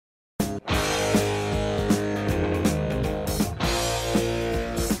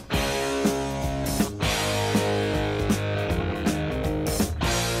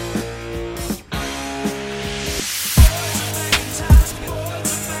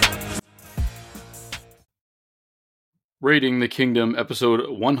Raiding the Kingdom, episode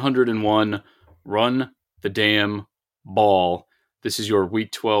 101, Run the Damn Ball. This is your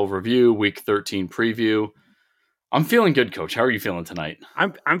Week 12 review, Week 13 preview. I'm feeling good, Coach. How are you feeling tonight?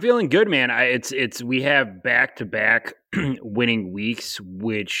 I'm feeling good, man. We have back-to-back winning weeks,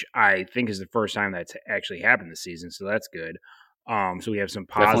 which I think is the first time that's actually happened this season, so that's good. So we have some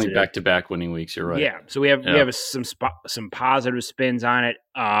positive, definitely back-to-back winning weeks. You're right. Yeah. So we have some positive spins on it.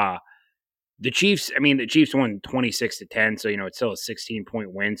 The Chiefs won 26-10, so it's still a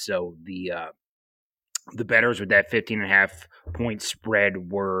 16-point win. So the bettors with that 15.5-point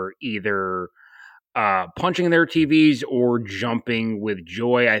spread were either punching their TVs or jumping with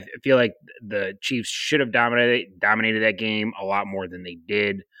joy. I feel like the Chiefs should have dominated that game a lot more than they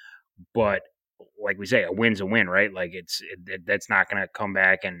did. But like we say, a win's a win, right? Like that's not going to come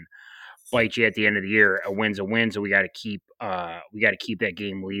back and bite you at the end of the year. A win's a win, so we got to keep that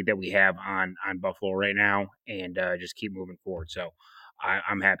game lead that we have on Buffalo right now, and just keep moving forward. So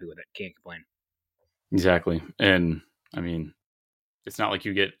I'm happy with it. Can't complain. Exactly, and I mean, it's not like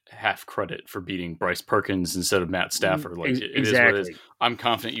you get half credit for beating Bryce Perkins instead of Matt Stafford. Like it is what it is. I'm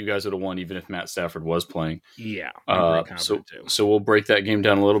confident you guys would have won even if Matt Stafford was playing. Yeah, I'm pretty confident too. So we'll break that game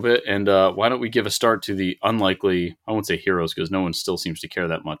down a little bit, and why don't we give a start to the unlikely? I won't say heroes because no one still seems to care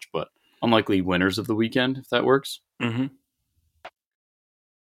that much, but unlikely winners of the weekend, if that works. Mm-hmm.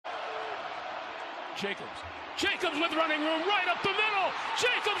 Jacobs with running room right up the middle.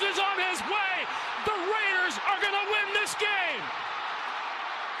 Jacobs is on his way. The Raiders are going to win this game.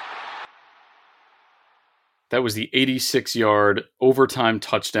 That was the 86-yard overtime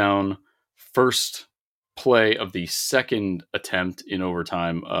touchdown, first play of the second attempt in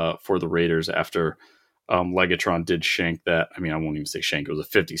overtime for the Raiders after Legatron did shank that. I mean, I won't even say shank. It was a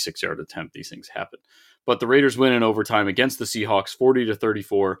 56-yard attempt. These things happen. But the Raiders win in overtime against the Seahawks,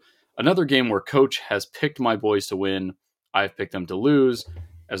 40-34. Another game where Coach has picked my boys to win. I've picked them to lose.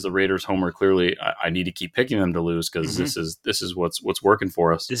 As the Raiders homer, clearly I need to keep picking them to lose because this is what's working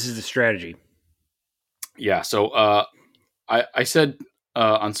for us. This is the strategy. Yeah, so I said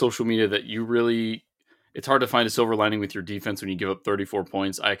on social media that it's hard to find a silver lining with your defense when you give up 34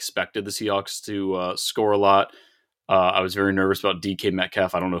 points. I expected the Seahawks to score a lot. I was very nervous about DK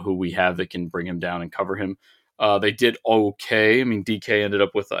Metcalf. I don't know who we have that can bring him down and cover him. They did okay. I mean, DK ended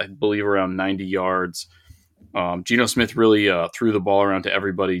up with, I believe, around 90 yards. Geno Smith really threw the ball around to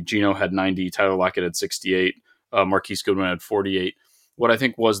everybody. Geno had 90. Tyler Lockett had 68. Marquise Goodwin had 48. What I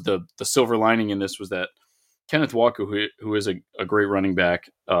think was the silver lining in this was that Kenneth Walker, who is a great running back,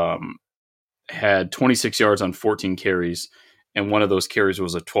 had 26 yards on 14 carries, and one of those carries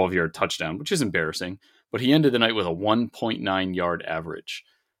was a 12-yard touchdown, which is embarrassing. But he ended the night with a 1.9 yard average,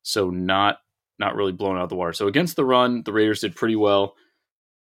 so not really blown out of the water. So against the run, the Raiders did pretty well.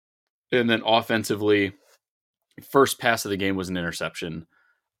 And then offensively, first pass of the game was an interception.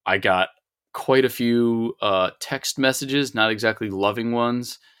 I got quite a few text messages, not exactly loving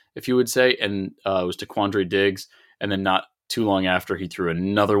ones, if you would say, and it was to Quandre Diggs. And then not too long after, he threw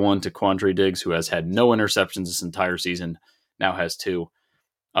another one to Quandre Diggs, who has had no interceptions this entire season, now has 2.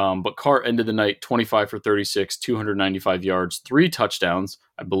 But Carr ended the night 25 for 36, 295 yards, 3 touchdowns.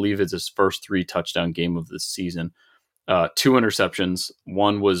 I believe it's his first 3 touchdown game of this season. 2 interceptions.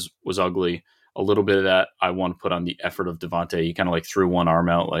 One was ugly. A little bit of that I want to put on the effort of Devontae. He kind of like threw one arm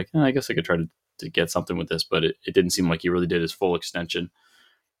out, like, I guess I could try to get something with this, but it didn't seem like he really did his full extension.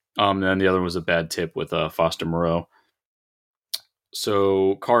 And then the other was a bad tip with Foster Moreau.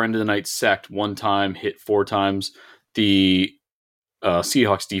 So Carr ended the night sacked 1 time, hit 4 times. The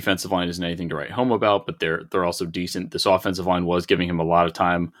Seahawks defensive line isn't anything to write home about, but they're also decent. This offensive line was giving him a lot of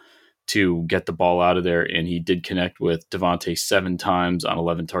time to get the ball out of there, and he did connect with Devontae 7 times on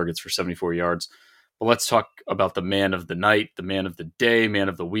 11 targets for 74 yards. But let's talk about the man of the night, the man of the day, man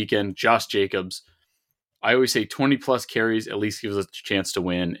of the weekend, Josh Jacobs. I always say 20-plus carries at least gives us a chance to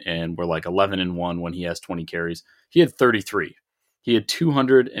win, and we're like 11-1 when he has 20 carries. He had 33. He had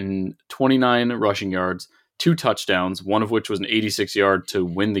 229 rushing yards, 2 touchdowns, one of which was an 86-yard to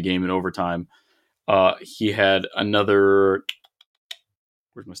win the game in overtime. He had another...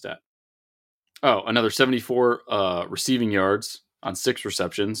 Where's my stat? Another 74 receiving yards on 6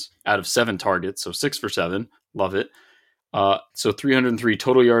 receptions out of 7 targets. So 6 for 7. Love it. So 303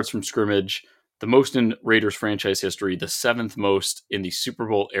 total yards from scrimmage, the most in Raiders franchise history, the 7th most in the Super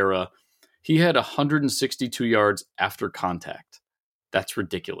Bowl era. He had 162 yards after contact. That's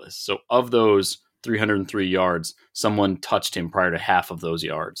ridiculous. So of those 303 yards, someone touched him prior to half of those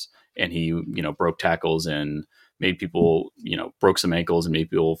yards. And he, broke tackles and made people, broke some ankles and made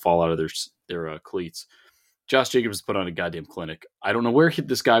people fall out of their cleats. Josh Jacobs put on a goddamn clinic. I don't know where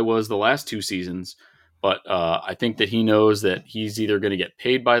this guy was the last 2 seasons, But I think that he knows that he's either going to get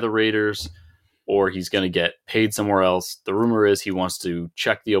paid by the Raiders or he's going to get paid somewhere else. The rumor is he wants to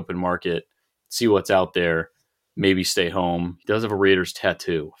check the open market, see what's out there, maybe stay home. He does have a Raiders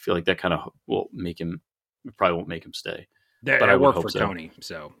tattoo. I feel like that kind of will make him, probably won't make him stay. But I work for Tony,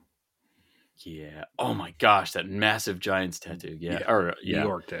 so. Yeah. Oh my gosh, that massive Giants tattoo. Yeah. Or New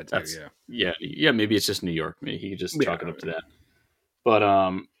York tattoo. Yeah. Maybe it's just New York. Maybe he could just chalk it up to that.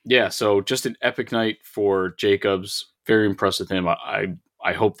 But yeah. So just an epic night for Jacobs. Very impressed with him.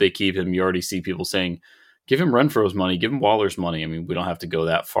 I hope they keep him. You already see people saying, give him Renfro's money, give him Waller's money. I mean, we don't have to go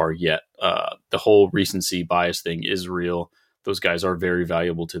that far yet. The whole recency bias thing is real. Those guys are very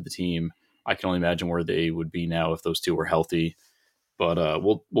valuable to the team. I can only imagine where they would be now if those two were healthy. But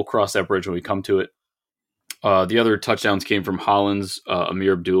we'll cross that bridge when we come to it. The other touchdowns came from Hollins,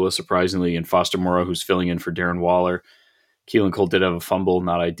 Amir Abdullah, surprisingly, and Foster Moreau, who's filling in for Darren Waller. Keelan Cole did have a fumble,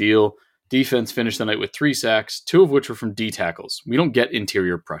 not ideal. Defense finished the night with 3 sacks, 2 of which were from D tackles. We don't get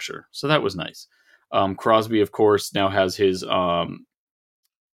interior pressure, so that was nice. Crosby, of course, now has his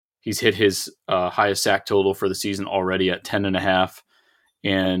he's hit his highest sack total for the season already at 10.5.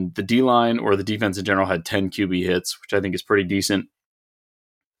 And the D-line, or the defense in general, had 10 QB hits, which I think is pretty decent.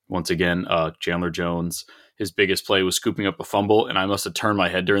 Once again, Chandler Jones, his biggest play was scooping up a fumble, and I must have turned my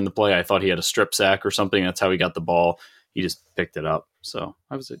head during the play. I thought he had a strip sack or something. That's how he got the ball. He just picked it up. So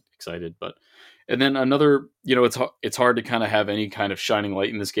I was excited. And then another, it's hard to kind of have any kind of shining light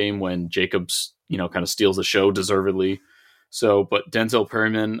in this game when Jacobs, kind of steals the show deservedly. So, but Denzel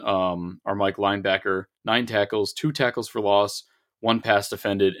Perryman, our Mike linebacker, 9 tackles, 2 tackles for loss, 1 pass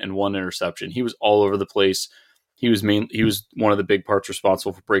defended, and 1 interception. He was all over the place. He was one of the big parts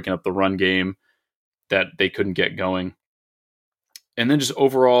responsible for breaking up the run game that they couldn't get going. And then just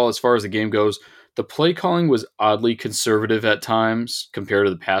overall, as far as the game goes, the play calling was oddly conservative at times compared to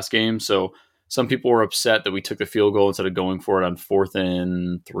the past game. So some people were upset that we took the field goal instead of going for it on 4th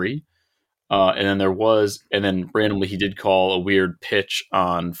and 3. And then randomly he did call a weird pitch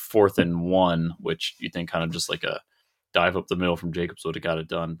on 4th and 1, which you think kind of just like a dive up the middle from Jacobs would have got it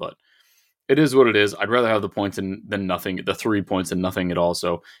done. But it is what it is. I'd rather have the points than nothing, the 3 points than nothing at all.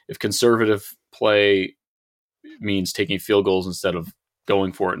 So if conservative play means taking field goals instead of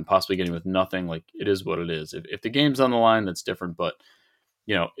going for it and possibly getting with nothing, like, it is what it is. If the game's on the line, that's different. But,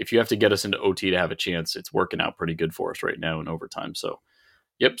 if you have to get us into OT to have a chance, it's working out pretty good for us right now in overtime. So,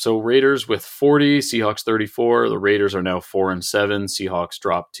 yep. So Raiders with 40, Seahawks 34. The Raiders are now 4-7. Seahawks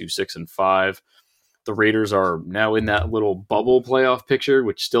dropped to 6-5. The Raiders are now in that little bubble playoff picture,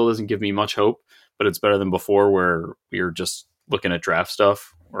 which still doesn't give me much hope, but it's better than before where we were just looking at draft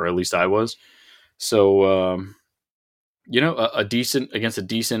stuff, or at least I was. So, a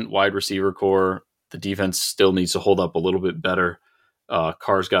decent wide receiver core. The defense still needs to hold up a little bit better.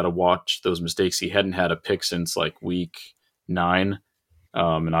 Carr's got to watch those mistakes. He hadn't had a pick since like week 9.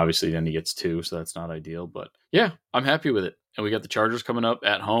 And obviously then he gets 2, so that's not ideal. But yeah, I'm happy with it. And we got the Chargers coming up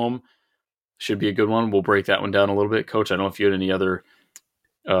at home. Should be a good one. We'll break that one down a little bit. Coach, I don't know if you had any other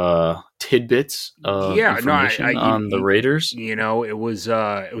tidbits of information on the Raiders. It was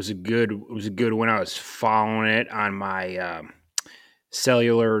a good one. I was following it on my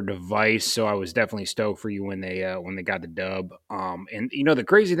cellular device, so I was definitely stoked for you when they got the dub. And the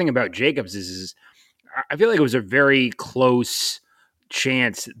crazy thing about Jacobs is I feel like it was a very close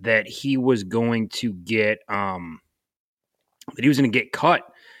chance that he was going to get cut.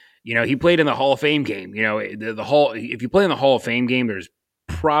 He played in the Hall of Fame game. If you play in the Hall of Fame game, there's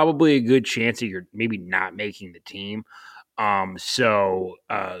probably a good chance that you're maybe not making the team. So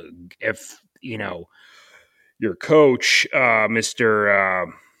if your coach, Mr.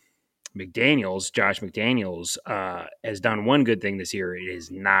 Josh McDaniels, has done one good thing this year, it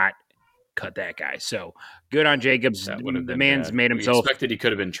is not cut that guy. So good on Jacobs. The man's bad. Made himself. We expected he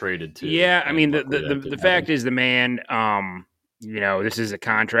could have been traded too. Yeah, I mean the fact is the man. This is a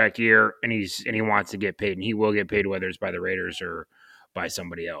contract year, and he wants to get paid, and he will get paid whether it's by the Raiders or by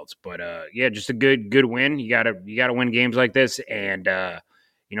somebody else. But just a good win. You gotta win games like this, and I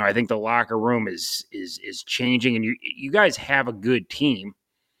think the locker room is changing, and you guys have a good team.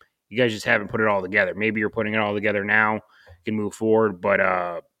 You guys just haven't put it all together. Maybe you're putting it all together now. You can move forward,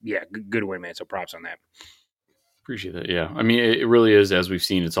 but good win, man. So props on that. Appreciate that. Yeah. I mean, it really is, as we've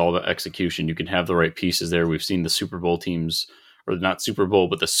seen, it's all about execution. You can have the right pieces there. We've seen the Super Bowl teams, or not Super Bowl,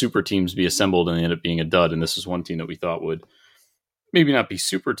 but the super teams be assembled and they end up being a dud. And this is one team that we thought would maybe not be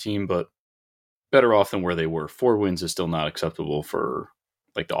super team, but better off than where they were. 4 wins is still not acceptable for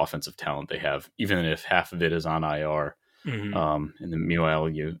like the offensive talent they have, even if half of it is on IR. Mm-hmm. And then meanwhile,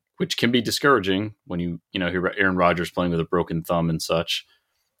 which can be discouraging when you hear about Aaron Rodgers playing with a broken thumb and such.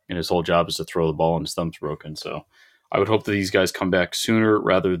 and his whole job is to throw the ball and his thumb's broken. So I would hope that these guys come back sooner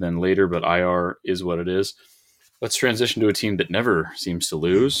rather than later, but IR is what it is. Let's transition to a team that never seems to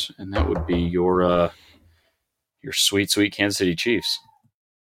lose, and that would be your sweet, sweet Kansas City Chiefs.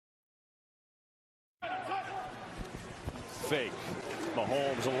 Fake.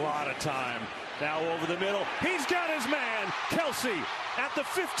 Mahomes a lot of time. Now over the middle. He's got his man. Kelce at the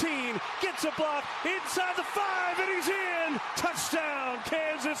 15. Gets a block. Inside the 5. And he's in. Touchdown,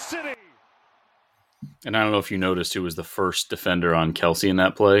 Kansas City. And I don't know if you noticed who was the first defender on Kelce in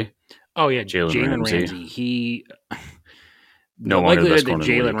that play. Oh, yeah. Jalen Ramsey. The likelihood that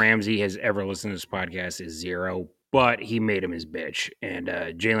Jalen Ramsey has ever listened to this podcast is 0, but he made him his bitch. And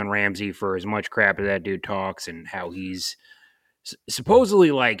Jalen Ramsey, for as much crap as that dude talks and how he's supposedly,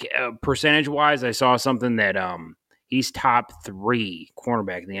 like, percentage-wise, I saw something that he's top 3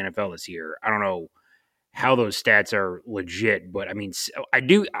 cornerback in the NFL this year. I don't know how those stats are legit, but I mean, I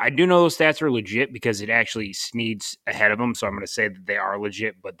do know those stats are legit because it actually Snead's ahead of them. So I'm going to say that they are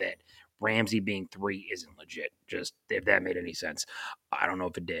legit, but that Ramsey being 3 isn't legit. Just if that made any sense. I don't know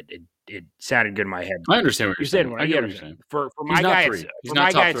if it did. It sounded good in my head. I understand what you're saying. I understand. For my guy,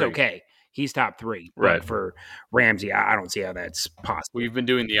 it's okay. He's top 3, but right. For Ramsey, I don't see how that's possible. Well, you've been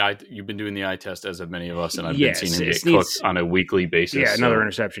doing the eye test, as have many of us, and I've been seeing him get cooked on a weekly basis. Yeah, another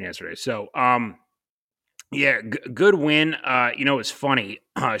interception yesterday. So, yeah, good win. It's funny.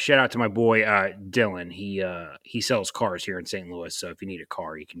 Shout out to my boy Dylan. He sells cars here in St. Louis, so if you need a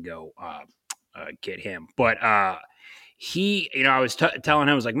car, you can go get him. But I was telling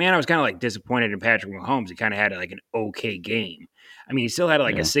him, I was like, man, I was kind of like disappointed in Patrick Mahomes. He kind of had like an okay game. I mean, he still had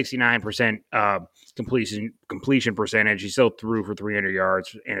like a 69% completion percentage. He still threw for 300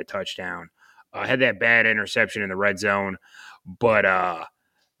 yards and a touchdown. Had that bad interception in the red zone, but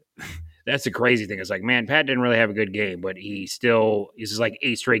that's the crazy thing. It's like, man, Pat didn't really have a good game, but this is like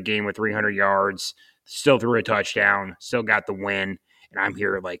 8th straight game with 300 yards, still threw a touchdown, still got the win. And I'm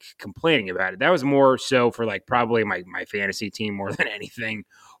here like complaining about it. That was more so for like probably my fantasy team more than anything,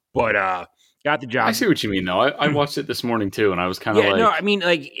 but got the job. I see what you mean though. I watched it this morning too, and I was kind of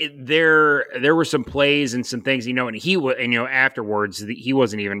there were some plays and some things, and afterwards he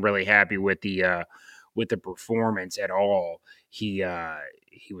wasn't even really happy with the performance at all. He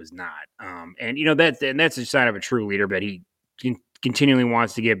was not. And that's a sign of a true leader, but he continually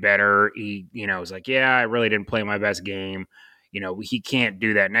wants to get better. He, is like, yeah, I really didn't play my best game. He can't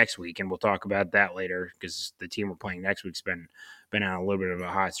do that next week, and we'll talk about that later because the team we're playing next week's been on a little bit of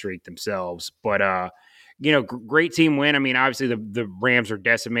a hot streak themselves. But great team win. I mean, obviously the Rams are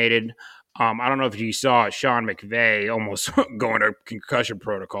decimated. I don't know if you saw Sean McVay almost going to concussion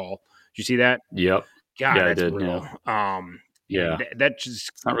protocol. Did you see that? Yep. God, yeah, that's I did. brutal. Yeah. That just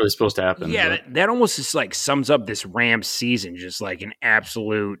it's not really supposed to happen. Yeah, that almost just like sums up this Rams season, just like an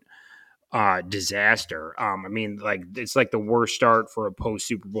absolute disaster. I mean, like it's like the worst start for a post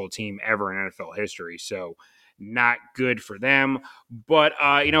Super Bowl team ever in NFL history. So not good for them. But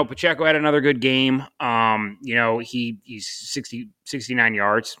Pacheco had another good game. He's 69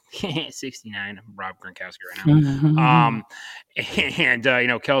 yards. 69. I'm Rob Gronkowski right now. And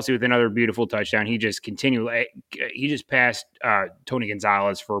Kelce with another beautiful touchdown. He just passed Tony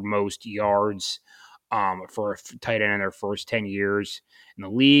Gonzalez for most yards for a tight end in their first 10 years in the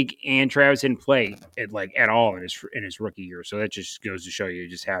league, and Travis didn't play at all in his rookie year. So that just goes to show you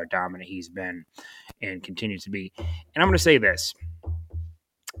just how dominant he's been and continues to be. And I'm going to say this.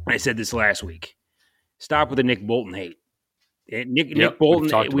 I said this last week. Stop with the Nick Bolton hate. Nick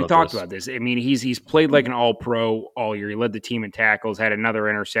Bolton, we talked about this. I mean, he's played like an all-pro all year. He led the team in tackles, had another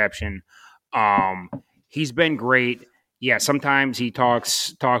interception. He's been great. Yeah, sometimes he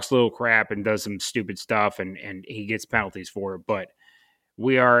talks a little crap and does some stupid stuff, and he gets penalties for it. But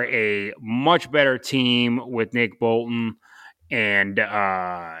we are a much better team with Nick Bolton, and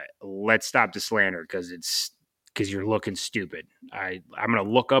let's stop the slander because you're looking stupid. I'm going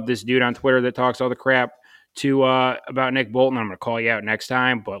to look up this dude on Twitter that talks all the crap about Nick Bolton. I'm going to call you out next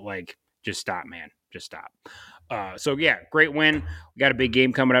time, but just stop, man. Just stop. So yeah, great win. We got a big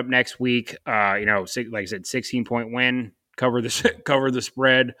game coming up next week. Like I said, 16-point win, cover the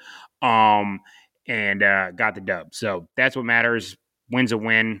spread, and got the dub. So that's what matters. Win's a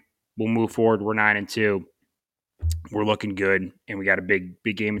win. We'll move forward. We're 9-2. We're looking good, and we got a big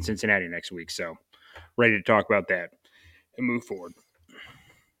game in Cincinnati next week. So ready to talk about that and move forward.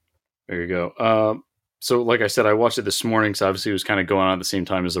 There you go. So like I said, I watched it this morning, so obviously it was kind of going on at the same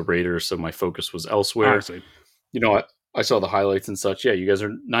time as the Raiders, so my focus was elsewhere. Honestly. I saw the highlights and such. Yeah, you guys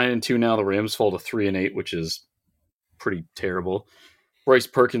are 9-2 now. The Rams fall to 3-8, which is pretty terrible. Bryce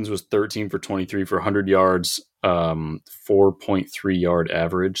Perkins was 13 for 23 for 100 yards, 4.3 yard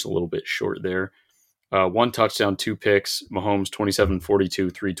average, a little bit short there. 1 touchdown, 2 picks. Mahomes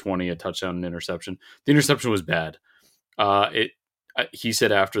 27-42, 320, a touchdown and interception. The interception was bad. He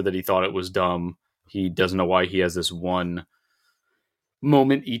said after that he thought it was dumb. He doesn't know why he has this one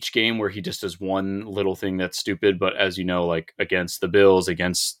moment each game where he just does one little thing that's stupid. But as you know, like against the Bills,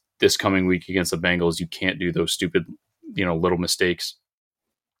 against this coming week against the Bengals, you can't do those stupid, little mistakes.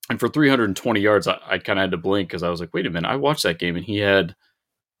 And for 320 yards, I kind of had to blink because I was like, wait a minute, I watched that game and he had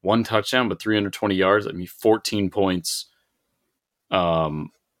 1 touchdown, but 320 yards. I mean, 14 points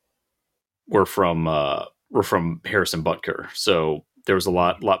were from Harrison Butker. So there was a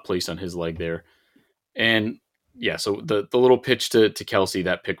lot placed on his leg there. And yeah, so the little pitch to Kelce,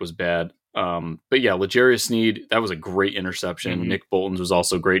 that pick was bad. But yeah, L'Jarius Sneed, that was a great interception. Mm-hmm. Nick Bolton's was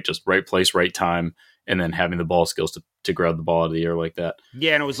also great, just right place, right time, and then having the ball skills to grab the ball out of the air like that.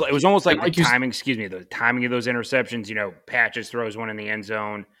 Yeah, and it was almost like the timing of those interceptions. Patches throws one in the end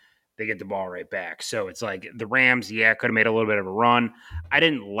zone, they get the ball right back. So it's like the Rams, could have made a little bit of a run. I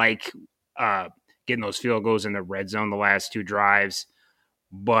didn't like getting those field goals in the red zone the last 2 drives,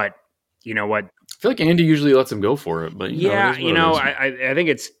 but you know what? I feel like Andy usually lets him go for it, but I think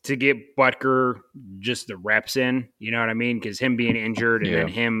it's to get Butker just the reps in. You know what I mean? Because him being injured and then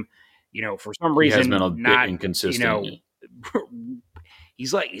him, for some reason, he has been a bit inconsistent. He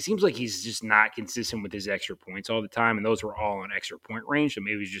seems like he's just not consistent with his extra points all the time, and those were all on extra point range. So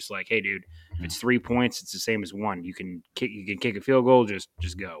maybe he's just like, hey, dude, if it's 3 points, it's the same as 1. You can kick a field goal, just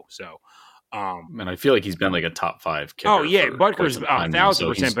go. So. And I feel like he's been like a top 5 kicker. Oh yeah, Butker's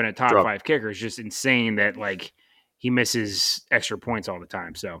 1,000% been a top 5 kicker. It's just insane that like he misses extra points all the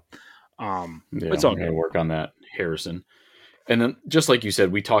time. So it's all good. Work on that, Harrison. And then just like you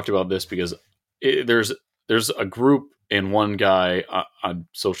said, we talked about this because there's a group and one guy on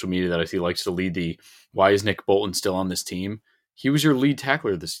social media that I see likes to lead the why is Nick Bolton still on this team? He was your lead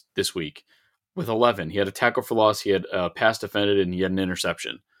tackler this week with 11. He had a tackle for loss, he had a pass defended, and he had an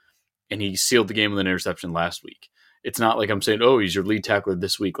interception. And he sealed the game with an interception last week. It's not like I'm saying, oh, he's your lead tackler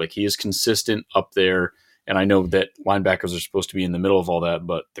this week. Like he is consistent up there. And I know that linebackers are supposed to be in the middle of all that,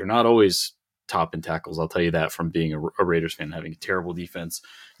 but they're not always top in tackles. I'll tell you that from being a Raiders fan, having a terrible defense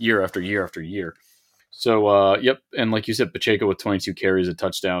year after year after year. So, yep. And like you said, Pacheco with 22 carries, a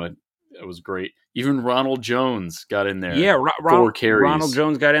touchdown. It was great. Even Ronald Jones got in there. Yeah, 4 carries. Ronald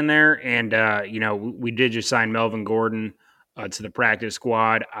Jones got in there. And, we did just sign Melvin Gordon to the practice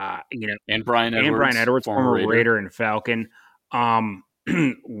squad, and Brian Edwards, former Raider and Falcon.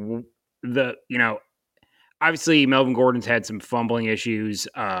 Obviously Melvin Gordon's had some fumbling issues.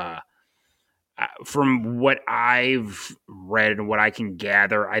 From what I've read and what I can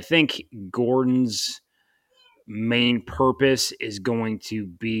gather, I think Gordon's main purpose is going to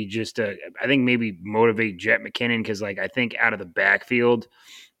be just maybe motivate Jet McKinnon because, I think out of the backfield,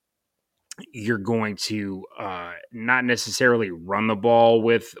 you're going to not necessarily run the ball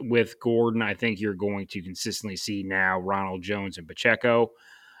with Gordon. I think you're going to consistently see now Ronald Jones and Pacheco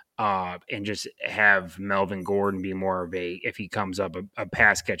and just have Melvin Gordon be more of if he comes up, a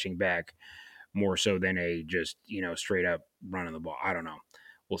pass catching back more so than a just, straight up running the ball. I don't know.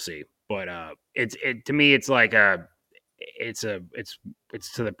 We'll see. But to me, it's like it's to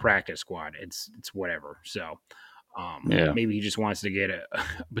the practice squad. It's whatever. So maybe he just wants to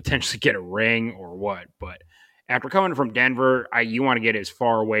potentially get a ring or what. But after coming from Denver, you want to get as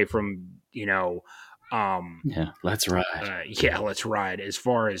far away from, let's ride. Let's ride. As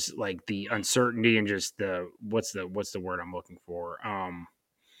far as like the uncertainty and just what's the word I'm looking for?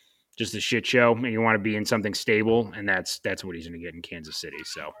 Just a shit show. And you want to be in something stable, and that's what he's going to get in Kansas City.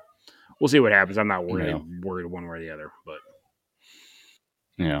 So we'll see what happens. I'm not worried one way or the other, but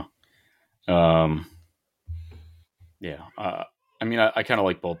yeah. I kind of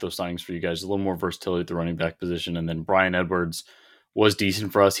like both those signings for you guys. A little more versatility at the running back position, and then Brian Edwards was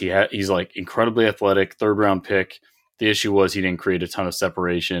decent for us. He's like incredibly athletic, 3rd round pick. The issue was he didn't create a ton of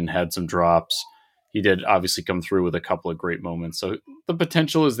separation, had some drops. He did obviously come through with a couple of great moments. So the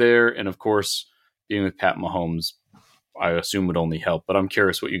potential is there, and of course, being with Pat Mahomes, I assume would only help. But I'm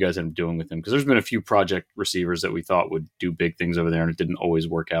curious what you guys end up doing with him because there's been a few project receivers that we thought would do big things over there, and it didn't always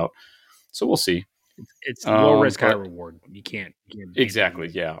work out. So we'll see. It's low risk, high reward. You can't exactly.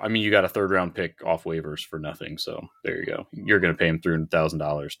 Yeah. I mean, you got a 3rd round pick off waivers for nothing. So there you go. You're going to pay him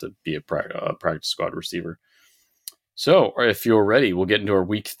 $300,000 to be a practice squad receiver. So if you're ready, we'll get into our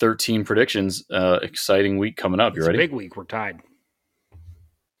week 13 predictions. Exciting week coming up. You ready? It's a big week. We're tied.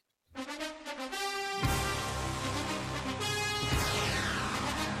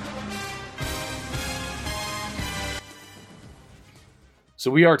 So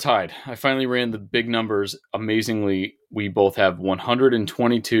we are tied. I finally ran the big numbers. Amazingly, we both have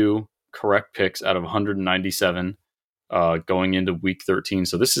 122 correct picks out of 197 going into week 13.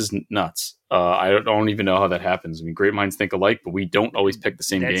 So this is nuts. I don't even know how that happens. I mean, great minds think alike, but we don't always pick the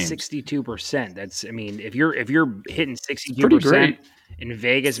same games. That's 62%. That's, I mean, if you're hitting 62% pretty great. in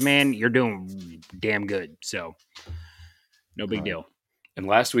Vegas, man, you're doing damn good. So no big deal. And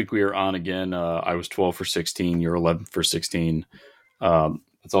last week we were on again. I was 12 for 16. You're 11 for 16.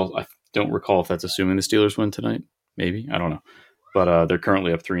 That's all. I don't recall if that's assuming the Steelers win tonight. Maybe. I don't know. But they're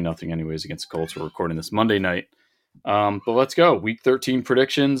currently up 3-0 anyways against the Colts. We're recording this Monday night. But let's go. Week 13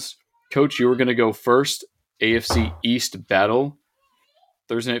 predictions. Coach, you were going to go first. AFC East battle.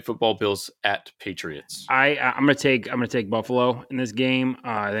 Thursday Night Football, Bills at Patriots. I'm gonna take Buffalo in this game.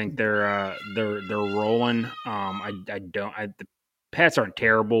 I think they're rolling. The Pats aren't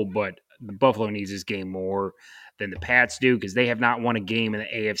terrible, but the Buffalo needs this game more than the Pats do because they have not won a game in the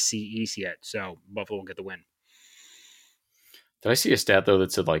AFC East yet. So Buffalo will get the win. Did I see a stat though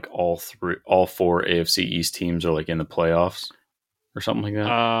that said like all four AFC East teams are like in the playoffs or something like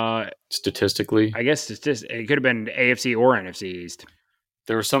that? Statistically, I guess it could have been AFC or NFC East.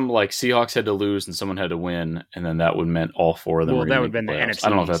 There was some like Seahawks had to lose and someone had to win, and then that would meant all four of them. Well, were that would have been the NFC. I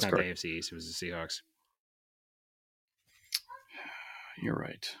don't know if East, that's not correct. The AFC East. It was the Seahawks. You're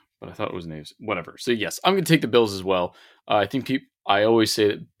right, but I thought it was an AFC. Whatever. So yes, I'm going to take the Bills as well. I think I always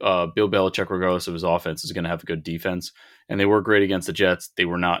say that Bill Belichick, regardless of his offense, is going to have a good defense, and they were great against the Jets. They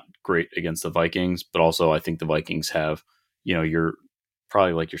were not great against the Vikings, but also I think the Vikings have, you're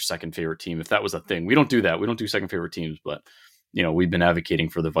probably like your second favorite team if that was a thing. We don't do that. We don't do second favorite teams, but we've been advocating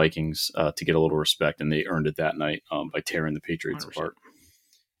for the Vikings to get a little respect, and they earned it that night by tearing the Patriots 100%. Apart.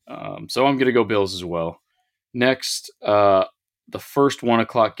 So I'm going to go Bills as well. Next, the first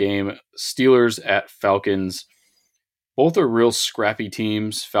 1:00 game, Steelers at Falcons. Both are real scrappy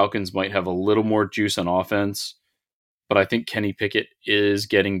teams. Falcons might have a little more juice on offense, but I think Kenny Pickett is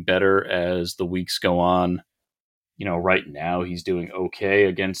getting better as the weeks go on. Right now he's doing okay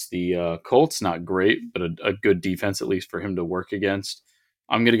against the Colts. Not great, but a good defense at least for him to work against.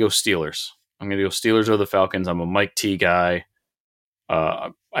 I'm going to go Steelers. I'm going to go Steelers or the Falcons. I'm a Mike T guy.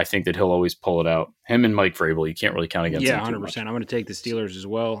 I think that he'll always pull it out. Him and Mike Vrabel, you can't really count against them. Yeah, 100%. I'm going to take the Steelers as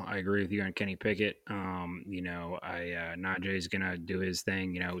well. I agree with you on Kenny Pickett. Najee's going to do his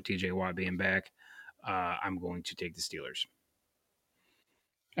thing, TJ Watt being back. I'm going to take the Steelers.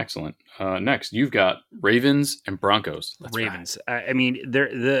 Excellent. Next, you've got Ravens and Broncos. That's Ravens. Right. I mean,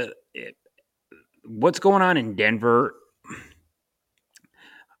 what's going on in Denver?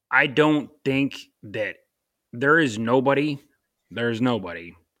 I don't think that there's nobody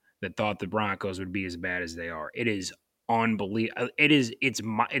that thought the Broncos would be as bad as they are. It is unbelievable. It's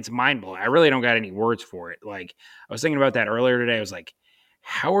mind-blowing. I really don't got any words for it. Like, I was thinking about that earlier today. I was like,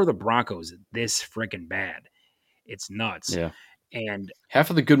 how are the Broncos this freaking bad? It's nuts. Yeah. And half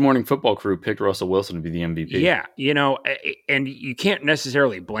of the Good Morning Football crew picked Russell Wilson to be the MVP. Yeah, and you can't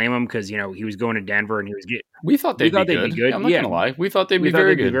necessarily blame him because he was going to Denver and he was getting. We thought they'd be good. Yeah, I'm not gonna lie. We thought they'd be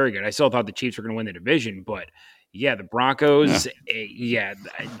very good. Very good. I still thought the Chiefs were going to win the division, but yeah, the Broncos. Yeah,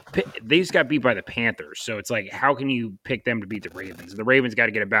 they just got beat by the Panthers. So it's like, how can you pick them to beat the Ravens? The Ravens got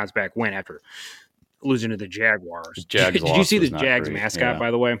to get a bounce back win after losing to the Jaguars. Did you see the Jags mascot, by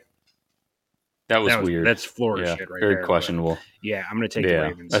the way? That was weird. That's Florida shit right there. Very questionable. Yeah, I'm going to take the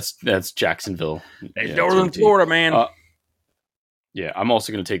Ravens. That's Jacksonville. That's Northern Florida, man. I'm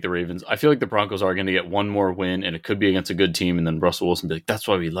also going to take the Ravens. I feel like the Broncos are going to get one more win, and it could be against a good team, and then Russell Wilson be like, that's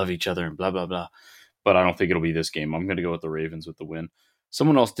why we love each other, and blah, blah, blah. But I don't think it'll be this game. I'm going to go with the Ravens with the win.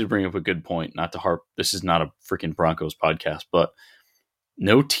 Someone else did bring up a good point, not to harp. This is not a freaking Broncos podcast, but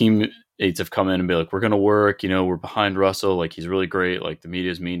no teammates have come in and be like, we're going to work, we're behind Russell, like he's really great, like the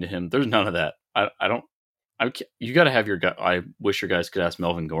media's mean to him. There's none of that. You got to have your guy. I wish your guys could ask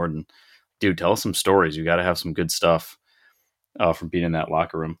Melvin Gordon, dude, tell us some stories. You got to have some good stuff from being in that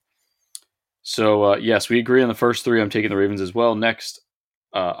locker room. So yes, we agree on the first three. I'm taking the Ravens as well. Next,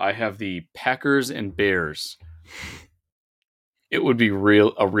 I have the Packers and Bears. It would be a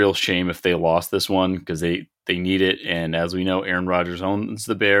real shame if they lost this one because they need it. And as we know, Aaron Rodgers owns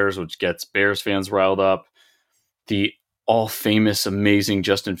the Bears, which gets Bears fans riled up. The all famous, amazing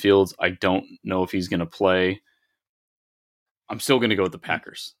Justin Fields, I don't know if he's going to play. I'm still going to go with the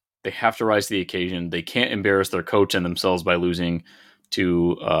Packers. They have to rise to the occasion. They can't embarrass their coach and themselves by losing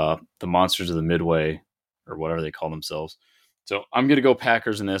to the Monsters of the Midway or whatever they call themselves. So I'm going to go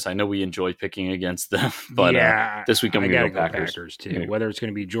Packers in this. I know we enjoy picking against them, but this week I'm going to go Packers too. Whether it's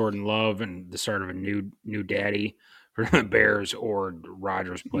going to be Jordan Love and the start of a new daddy for the Bears or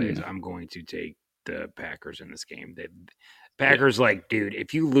Rodgers plays, I'm going to take the Packers in this game. Packers, like, dude,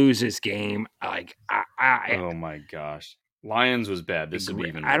 if you lose this game, like, oh my gosh, Lions was bad. This would be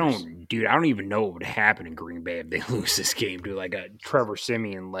even worse. I don't even know what would happen in Green Bay if they lose this game to like a Trevor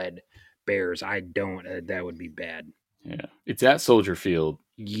Siemian led Bears. I don't. That would be bad. Yeah, it's at Soldier Field.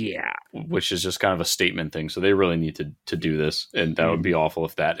 Yeah, which is just kind of a statement thing. So they really need to do this, and that would be awful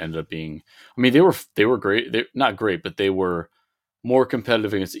if that ended up being. I mean, they were great. They're not great, but they were more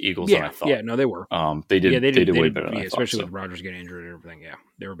competitive against the Eagles than I thought. Yeah, no, they were. They did way better than I thought. Especially with Rodgers getting injured and everything. Yeah,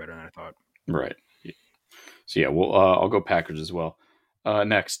 they were better than I thought. Right. So yeah, well, I'll go Packers as well.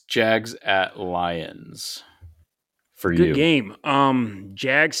 Next, Jags at Lions. For you, good game.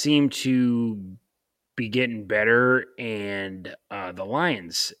 Jags seem to be getting better, and the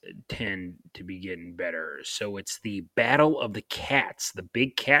Lions tend to be getting better. So it's the battle of the cats, the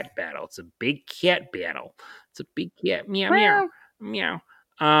big cat battle. It's a big cat battle. It's a big cat meow meow meow.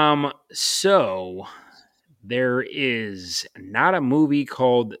 So there is not a movie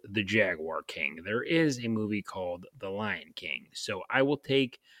called The Jaguar King. There is a movie called The Lion King. So I will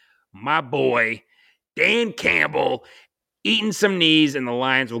take my boy Dan Campbell eating some knees, and the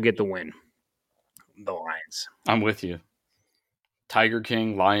Lions will get the win. The Lions. I'm with you. Tiger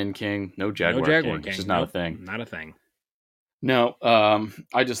King, Lion King, no Jaguar King. It's just not a thing. Not a thing. No,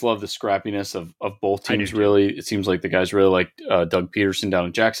 I just love the scrappiness of both teams. Really, it seems like the guys really like Doug Peterson down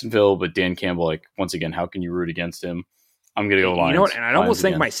in Jacksonville, but Dan Campbell, like, once again, how can you root against him? I'm gonna go Lions. You know what? And I almost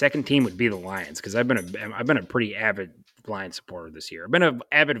think my second team would be the Lions, because I've been a pretty avid Lions supporter this year. I've been an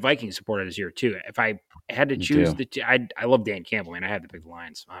avid Viking supporter this year too. If I had to choose I love Dan Campbell, man. I had to pick the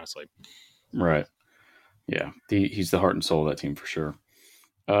Lions, honestly. Right. Yeah, he's the heart and soul of that team for sure.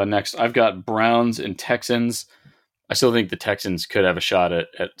 Next, I've got Browns and Texans. I still think the Texans could have a shot at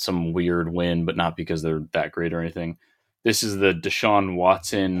some weird win, but not because they're that great or anything. This is the Deshaun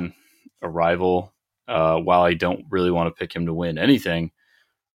Watson arrival. While I don't really want to pick him to win anything,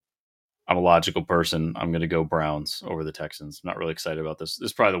 I'm a logical person. I'm going to go Browns over the Texans. I'm not really excited about this. This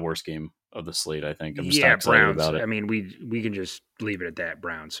is probably the worst game of the slate, I think. I'm just not excited Browns. about it. I mean, we can just leave it at that,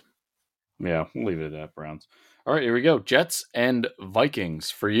 Browns. Yeah, we'll leave it at that, Browns. All right, here we go. Jets and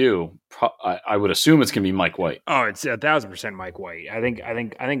Vikings for you. I would assume it's going to be Mike White. Oh, it's 1,000% Mike White. I think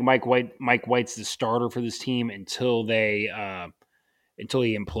Mike White's the starter for this team until he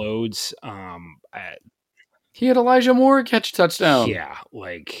implodes. He had Elijah Moore catch a touchdown. Yeah,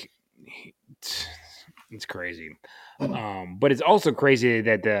 like it's crazy. But it's also crazy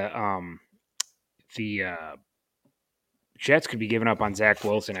that the Jets could be giving up on Zach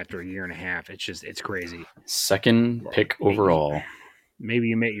Wilson after a year and a half. It's crazy. Second pick overall. Maybe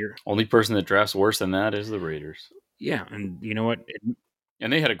you met your only person that drafts worse than that is the Raiders. Yeah, and you know what?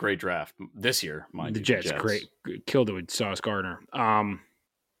 And they had a great draft this year, mind you. The Jets great, killed it with Sauce Gardner. Yeah,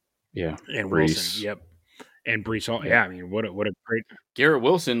 and Wilson. Yep, and Brees Hall. Yeah, I mean, what a great. Garrett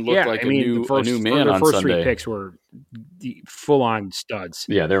Wilson looked like a new man on first Sunday. 3 picks were full on studs.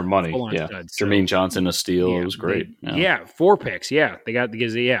 Yeah, they're money. Yeah, studs, Jermaine Johnson a steal. It was great. 4 picks. Yeah, they got the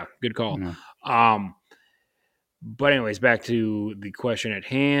good call. Yeah. But anyways, back to the question at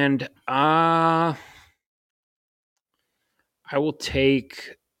hand. I will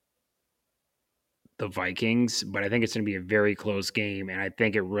take the Vikings, but I think it's going to be a very close game, and I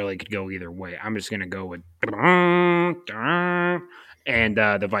think it really could go either way. I'm just going to go with and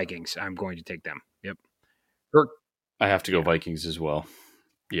the Vikings. I'm going to take them. Yep. I have to go Vikings as well.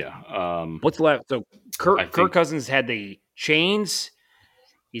 Yeah. What's left? So Kirk Cousins had the chains.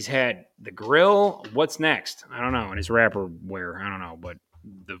 He's had the grill. What's next? I don't know. And his rapper wear. I don't know, but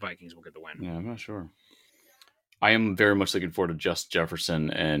the Vikings will get the win. Yeah, I'm not sure. I am very much looking forward to Just Jefferson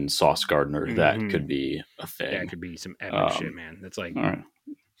and Sauce Gardner. Mm-hmm. That could be a thing. That could be some epic shit, man. That's like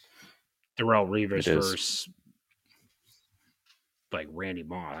Darrell Revis versus like Randy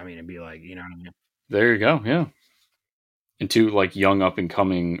Moss. I mean, it'd be like, you know what I mean? There you go. Yeah. And 2 like young up and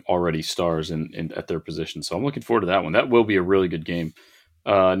coming already stars in at their position. So I'm looking forward to that one. That will be a really good game.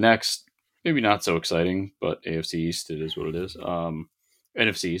 Next, maybe not so exciting, but AFC East, it is what it is.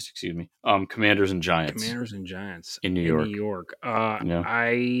 NFC East, excuse me. Commanders and Giants. In New York. Taylor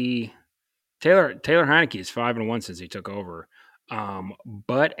Heineke is 5-1 since he took over.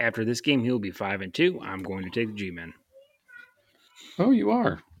 But after this game, he'll be 5-2. I'm going to take the G-Men. Oh, you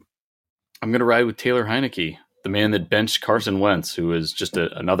are. I'm going to ride with Taylor Heineke, the man that benched Carson Wentz, who is just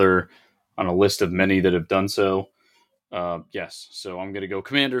another on a list of many that have done so. Yes, so I'm going to go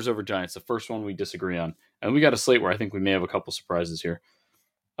Commanders over Giants, the first one we disagree on. And we got a slate where I think we may have a couple surprises here.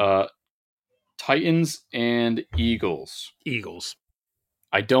 Titans and Eagles. You're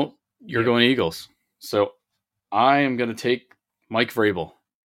going Eagles. So I am going to take Mike Vrabel.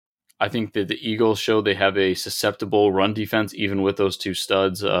 I think that the Eagles show they have a susceptible run defense, even with those two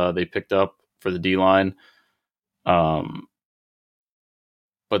studs they picked up for the D-line. But,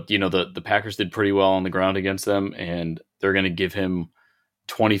 the Packers did pretty well on the ground against them, and they're going to give him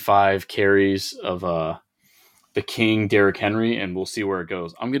 25 carries of the King, Derrick Henry, and we'll see where it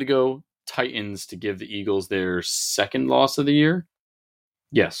goes. I'm going to go Titans to give the Eagles their second loss of the year.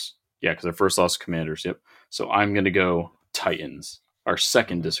 Yes. Yeah, because their first loss Commanders. Yep. So I'm going to go Titans. Our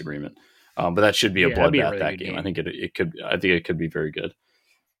second disagreement. But that should be a bloodbath, that game. I think it could be very good.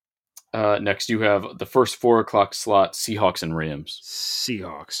 Next, you have the first 4 o'clock slot, Seahawks and Rams.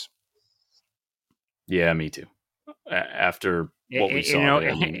 Seahawks. Yeah, me too. After what we saw,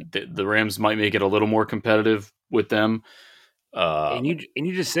 the Rams might make it a little more competitive with them. And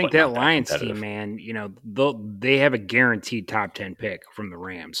you just think that Lions team, man, they have a guaranteed top 10 pick from the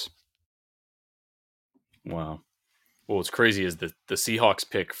Rams. Wow. Well, what's crazy is the Seahawks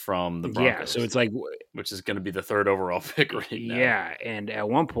pick from the Broncos. Yeah, so it's like, which is going to be the third overall pick right now. Yeah, and at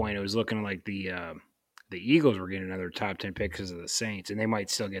one point it was looking like the Eagles were getting another top 10 pick because of the Saints, and they might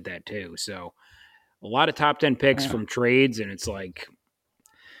still get that too. So a lot of top 10 picks from trades, and it's like,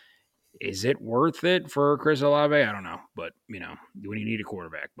 is it worth it for Chris Olave? I don't know, but when you need a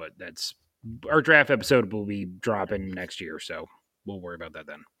quarterback, but that's our draft episode will be dropping next year, so we'll worry about that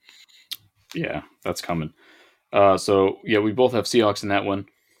then. Yeah, that's coming. We both have Seahawks in that one.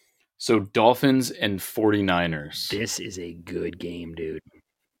 So Dolphins and 49ers. This is a good game, dude.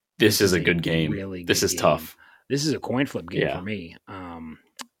 This is a good game. Really, this is tough. This is a coin flip game for me.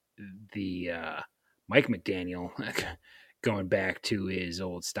 The Mike McDaniel going back to his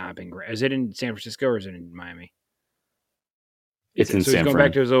old stomping ground. Is it in San Francisco or is it in Miami? It's in San Francisco. He's going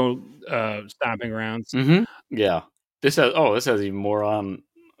back to his old stomping grounds. Mm-hmm. Yeah. This has even more on.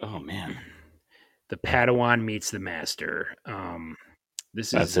 Oh man. The Padawan meets the master.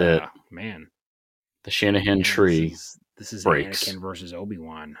 That's it, man. The Shanahan tree. This is breaks. Anakin versus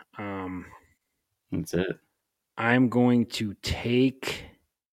Obi-Wan. That's it. I'm going to take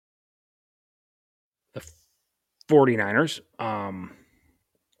the 49ers.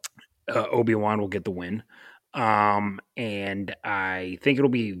 Obi-Wan will get the win. And I think it'll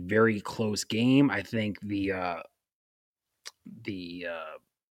be a very close game. I think the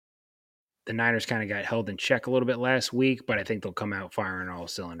Niners kind of got held in check a little bit last week, but I think they'll come out firing all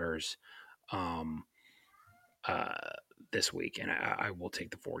cylinders this week, and I will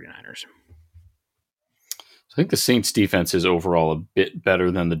take the 49ers. I think the Saints defense is overall a bit better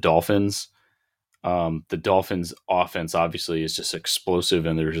than the Dolphins. The Dolphins offense obviously is just explosive,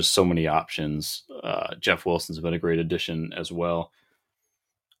 and there's just so many options. Jeff Wilson's been a great addition as well.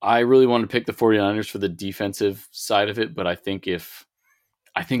 I really want to pick the 49ers for the defensive side of it, but I think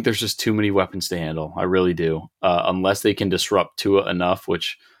there's just too many weapons to handle. I really do. Unless they can disrupt Tua enough,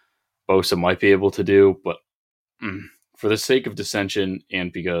 which Bosa might be able to do. But for the sake of dissension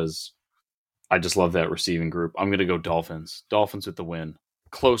and because I just love that receiving group, I'm going to go Dolphins. Dolphins with the win.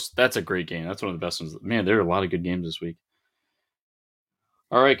 Close. That's a great game. That's one of the best ones. Man, there are a lot of good games this week.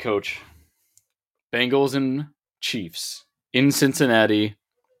 All right, Coach. Bengals and Chiefs in Cincinnati.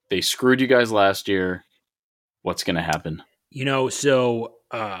 They screwed you guys last year. What's going to happen? So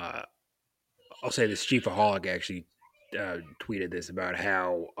I'll say this. Chiefaholic actually tweeted this about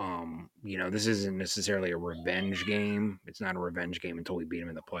how, this isn't necessarily a revenge game. It's not a revenge game until we beat them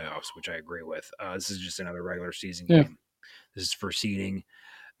in the playoffs, which I agree with. This is just another regular season game. This is for seeding.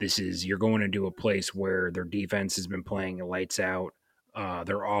 You're going into a place where their defense has been playing lights out.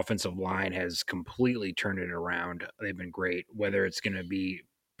 Their offensive line has completely turned it around. They've been great. Whether it's going to be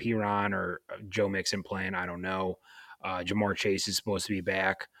Piron or Joe Mixon playing, I don't know. Jamar Chase is supposed to be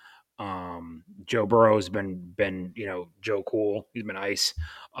back. Joe Burrow's been Joe Cool. He's been ice.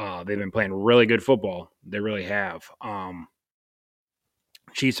 They've been playing really good football. They really have.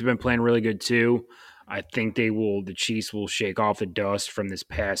 Chiefs have been playing really good too. I think the Chiefs will shake off the dust from this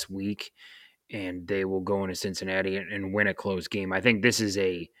past week, and they will go into Cincinnati and win a close game. I think this is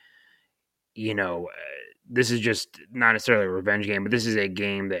this is just not necessarily a revenge game, but this is a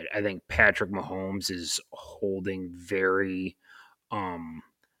game that I think Patrick Mahomes is holding very.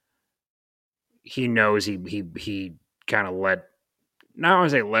 He knows he kind of not want to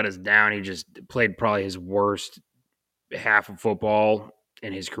say let us down. He just played probably his worst half of football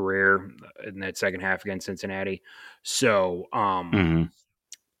in his career in that second half against Cincinnati. So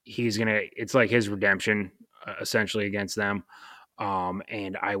it's like his redemption essentially against them.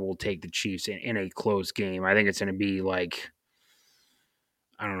 And I will take the Chiefs in a close game. I think it's going to be like,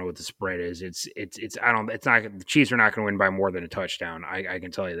 I don't know what the spread is. It's not the Chiefs are not going to win by more than a touchdown. I can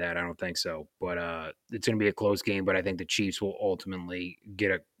tell you that. I don't think so. But it's going to be a close game. But I think the Chiefs will ultimately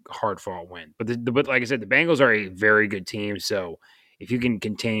get a hard fought win. But like I said, the Bengals are a very good team. So if you can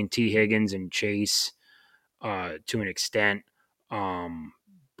contain T. Higgins and Chase to an extent, we're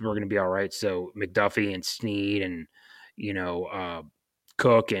going to be all right. So McDuffie and Snead and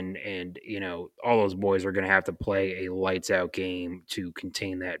Cook and all those boys are going to have to play a lights out game to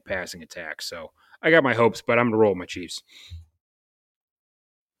contain that passing attack. So I got my hopes, but I'm going to roll with my Chiefs.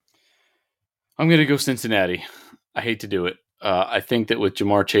 I'm going to go Cincinnati. I hate to do it. I think that with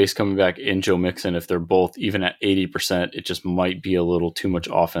Jamar Chase coming back and Joe Mixon, if they're both even at 80%, it just might be a little too much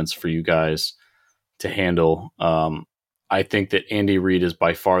offense for you guys to handle. I think that Andy Reid is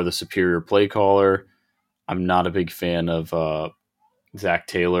by far the superior play caller. I'm not a big fan of Zach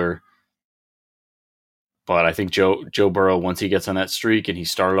Taylor. But I think Joe Burrow, once he gets on that streak, and he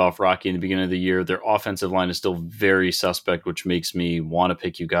started off rocky in the beginning of the year, their offensive line is still very suspect, which makes me want to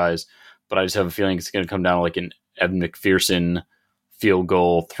pick you guys. But I just have a feeling it's going to come down to like an Evan McPherson field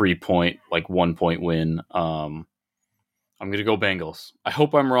goal, 3-point, like 1-point win. I'm going to go Bengals. I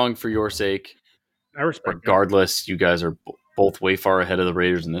hope I'm wrong for your sake. I respect Regardless, you guys are both way far ahead of the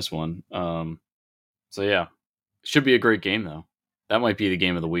Raiders in this one. So yeah, should be a great game though. That might be the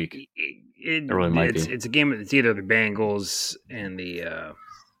game of the week. It really might be. It's a game. It's either the Bengals and the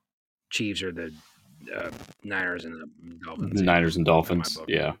Chiefs or the Niners and the Dolphins. Niners and Dolphins,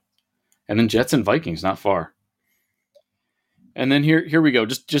 yeah. And then Jets and Vikings, not far. And then here we go.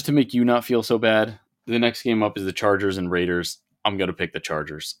 Just to make you not feel so bad, the next game up is the Chargers and Raiders. I'm going to pick the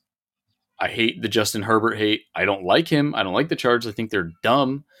Chargers. I hate the Justin Herbert hate. I don't like him. I don't like the Chargers. I think they're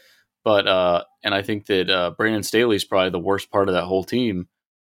dumb. But and I think that Brandon Staley is probably the worst part of that whole team.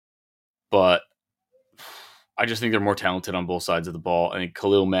 But I just think they're more talented on both sides of the ball. I think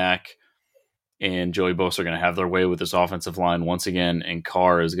Khalil Mack and Joey Bosa are going to have their way with this offensive line once again, and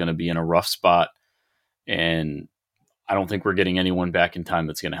Carr is going to be in a rough spot. And I don't think we're getting anyone back in time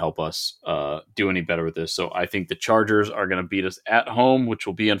that's going to help us do any better with this. So I think the Chargers are going to beat us at home, which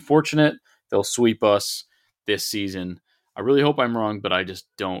will be unfortunate. They'll sweep us this season. I really hope I'm wrong, but I just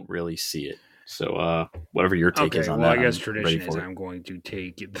don't really see it. So whatever your take is on that. Well, I guess tradition is I'm going to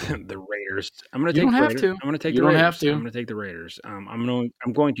take the Raiders. I'm going to take the Raiders. I'm going to take the Raiders. Don't have to. I'm going to take the Raiders. I'm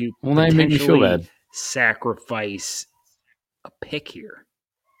going to well, that make me feel bad. Sacrifice a pick here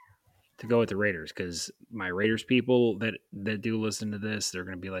to go with the Raiders, because my Raiders people that do listen to this, they're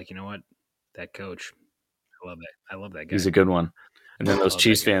going to be like, you know what, that coach, I love that. I love that guy. He's a good one. And then those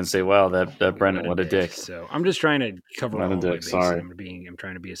Chiefs fans say, "Wow, that Brennan, what a dick." So I'm just trying to cover all my bases. Sorry. I'm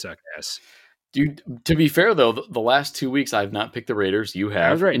trying to be a suck ass. Dude, to be fair though, the last 2 weeks I've not picked the Raiders. You have,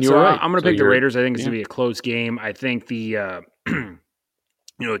 I was right. And you're right. I'm going to pick the Raiders. I think it's going to be a close game. I think the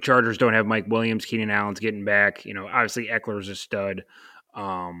Chargers don't have Mike Williams. Keenan Allen's getting back. Obviously Eckler's a stud.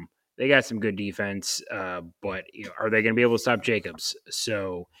 They got some good defense, but are they going to be able to stop Jacobs?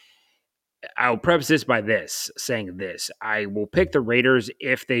 So I'll preface this by saying this. I will pick the Raiders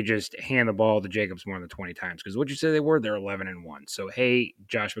if they just hand the ball to Jacobs more than 20 times. Because what you said they're 11-1. So, hey,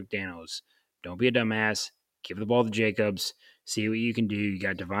 Josh McDaniels, don't be a dumbass. Give the ball to Jacobs. See what you can do. You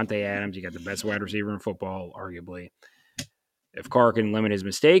got Devontae Adams. You got the best wide receiver in football, arguably. If Carr can limit his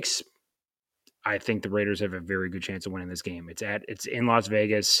mistakes, I think the Raiders have a very good chance of winning this game. It's in Las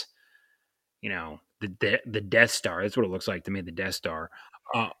Vegas. The Death Star. That's what it looks like to me, the Death Star.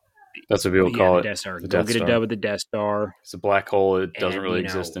 That's what people call it. The Death Star. Go get a dub with the Death Star. It's a black hole. It doesn't really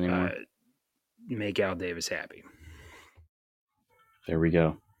exist anymore. Make Al Davis happy. There we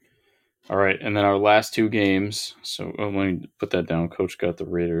go. All right, and then our last two games. So let me put that down. Coach got the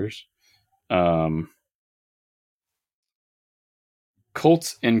Raiders.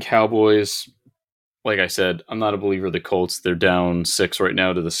 Colts and Cowboys. Like I said, I'm not a believer of the Colts. They're down 6 right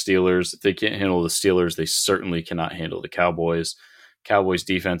now to the Steelers. If they can't handle the Steelers, they certainly cannot handle the Cowboys. Cowboys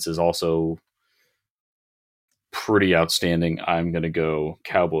defense is also pretty outstanding. I'm going to go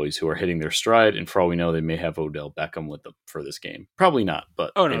Cowboys, who are hitting their stride, and for all we know, they may have Odell Beckham with them for this game. Probably not,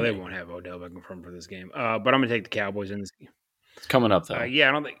 but they won't have Odell Beckham for this game. But I'm going to take the Cowboys in this game. It's coming up though. I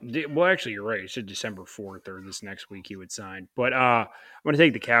don't think. Well, actually, you're right. It's December 4th or this next week he would sign. But I'm going to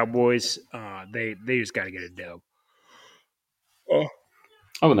take the Cowboys. They just got to get a dub. Oh,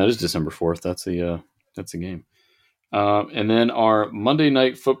 and that is December 4th. That's the game. And then our Monday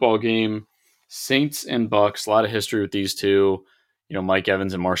night football game, Saints and Bucks. A lot of history with these two. Mike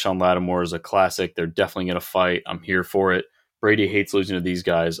Evans and Marshawn Lattimore is a classic. They're definitely going to fight. I'm here for it. Brady hates losing to these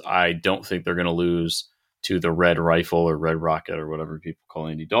guys. I don't think they're going to lose to the Red Rifle or Red Rocket or whatever people call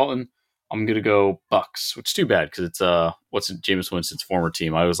Andy Dalton. I'm gonna go Bucks, which is too bad because it's Jameis Winston's former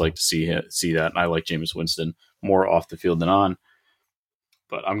team. I always like to see that, and I like Jameis Winston more off the field than on.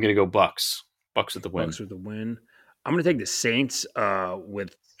 But I'm gonna go Bucks. Bucks with the win. Bucks with the win. I'm gonna take the Saints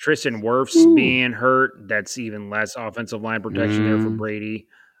with Tristan Wirfs being hurt. That's even less offensive line protection there for Brady.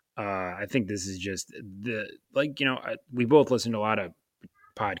 I think this is just we both listen to a lot of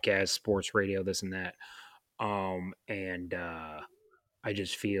podcasts, sports radio, this and that. And I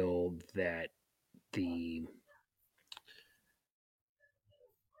just feel that the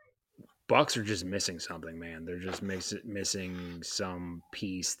Bucks are just missing something, man. They're just missing some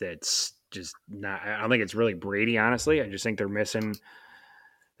piece that's just not. I don't think it's really Brady, honestly. I just think they're missing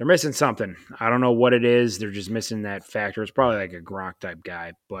something. I don't know what it is. They're just missing that factor. It's probably like a Gronk type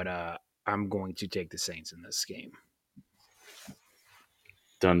guy, but I'm going to take the Saints in this game.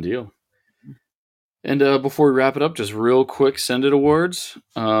 Done deal. And before we wrap it up, just real quick, send it awards.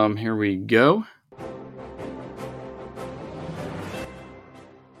 Here we go.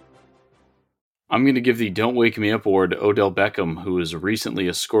 I'm going to give the Don't Wake Me Up award to Odell Beckham, who was recently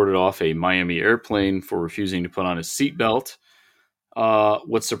escorted off a Miami airplane for refusing to put on his seatbelt.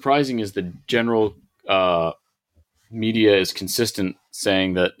 What's surprising is the general media is consistent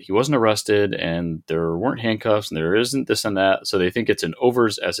saying that he wasn't arrested and there weren't handcuffs and there isn't this and that. So they think it's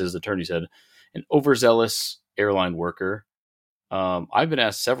as his attorney said, an overzealous airline worker. I've been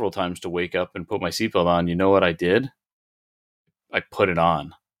asked several times to wake up and put my seatbelt on. You know what I did? I put it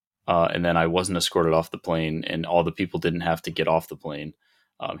on. And then I wasn't escorted off the plane and all the people didn't have to get off the plane.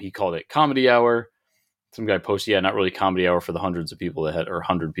 He called it comedy hour. Some guy posted, not really comedy hour for the hundreds of people that had, or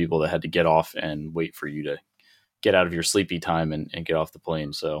 100 people that had to get off and wait for you to get out of your sleepy time and get off the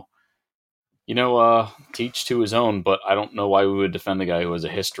plane. So, teach to his own, but I don't know why we would defend the guy who has a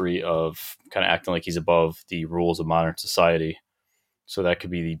history of kind of acting like he's above the rules of modern society. So that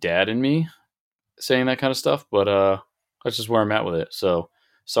could be the dad in me saying that kind of stuff, but that's just where I'm at with it. So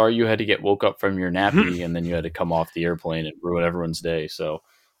sorry you had to get woke up from your nappy and then you had to come off the airplane and ruin everyone's day. So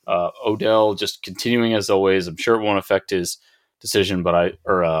Odell just continuing as always. I'm sure it won't affect his decision,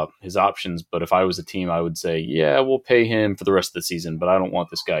 his options. But if I was a team, I would say, yeah, we'll pay him for the rest of the season, but I don't want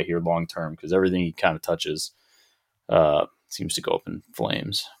this guy here long term because everything he kind of touches seems to go up in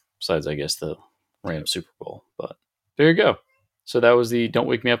flames. Besides, I guess the Rams Super Bowl. But there you go. So that was the Don't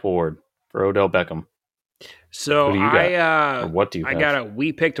Wake Me Up award for Odell Beckham. So what do you have?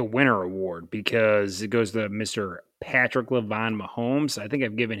 We picked a winner award because it goes to Mr. Patrick LaVon Mahomes. I think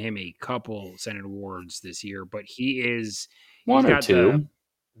I've given him a couple Senate awards this year, but he's got the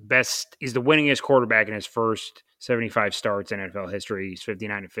best. He's the winningest quarterback in his first 75 starts in NFL history. He's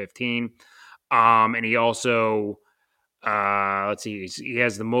 59-15. And he also, he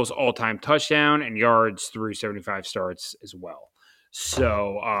has the most all-time touchdown and yards through 75 starts as well.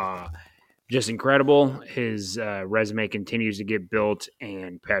 So, just incredible. His resume continues to get built,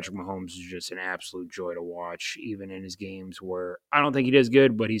 and Patrick Mahomes is just an absolute joy to watch, even in his games where I don't think he does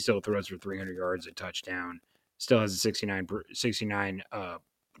good, but he still throws for 300 yards, a touchdown, still has a 69%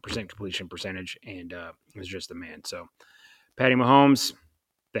 completion percentage, and is just the man. So, Patty Mahomes,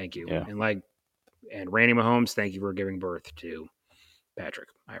 thank you. Yeah. And Randy Mahomes, thank you for giving birth to Patrick.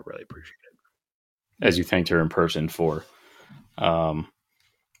 I really appreciate it. As you thanked her in person for.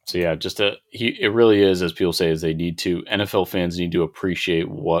 So yeah, it really is, as people say, is NFL fans need to appreciate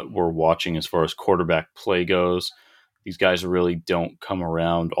what we're watching as far as quarterback play goes. These guys really don't come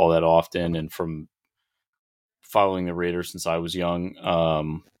around all that often. And from following the Raiders since I was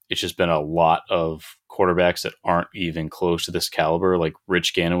young, it's just been a lot of quarterbacks that aren't even close to this caliber. Like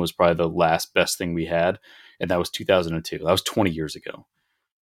Rich Gannon was probably the last best thing we had. And that was 2002. That was 20 years ago.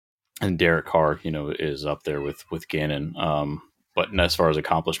 And Derek Carr, is up there with Gannon. But as far as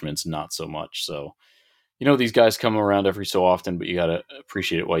accomplishments, not so much. So, these guys come around every so often, but you got to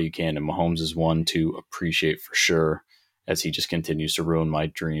appreciate it while you can. And Mahomes is one to appreciate for sure, as he just continues to ruin my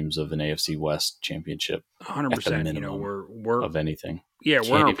dreams of an AFC West championship. 100%. We're of anything. Yeah,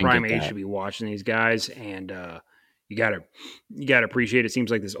 we're in our prime age to be watching these guys, and you gotta appreciate it. It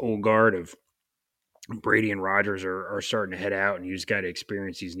seems like this old guard of Brady and Rodgers are starting to head out, and you just got to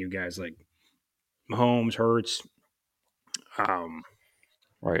experience these new guys like Mahomes, Hurts.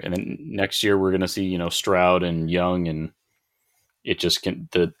 Right, and then next year we're going to see Stroud and Young, and it just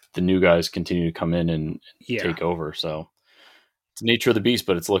the new guys continue to come in and take over. So it's the nature of the beast,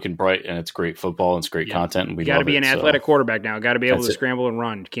 but it's looking bright and it's great football and it's great content, and we got to be an athletic quarterback now. Got to be able to scramble and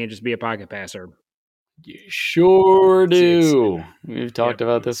run. Can't just be a pocket passer. You sure do. We've talked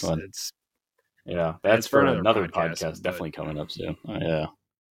about this one. That's for another podcast definitely coming up soon. Yeah.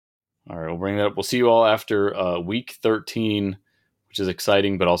 All right, we'll bring that up. We'll see you all after week 13. which is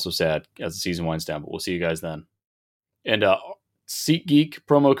exciting but also sad as the season winds down. But we'll see you guys then. And SeatGeek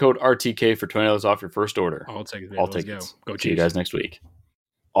promo code RTK for $20 off your first order. All tickets. All tickets. Go see you guys next week.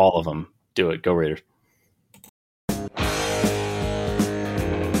 All of them. Do it. Go Raiders.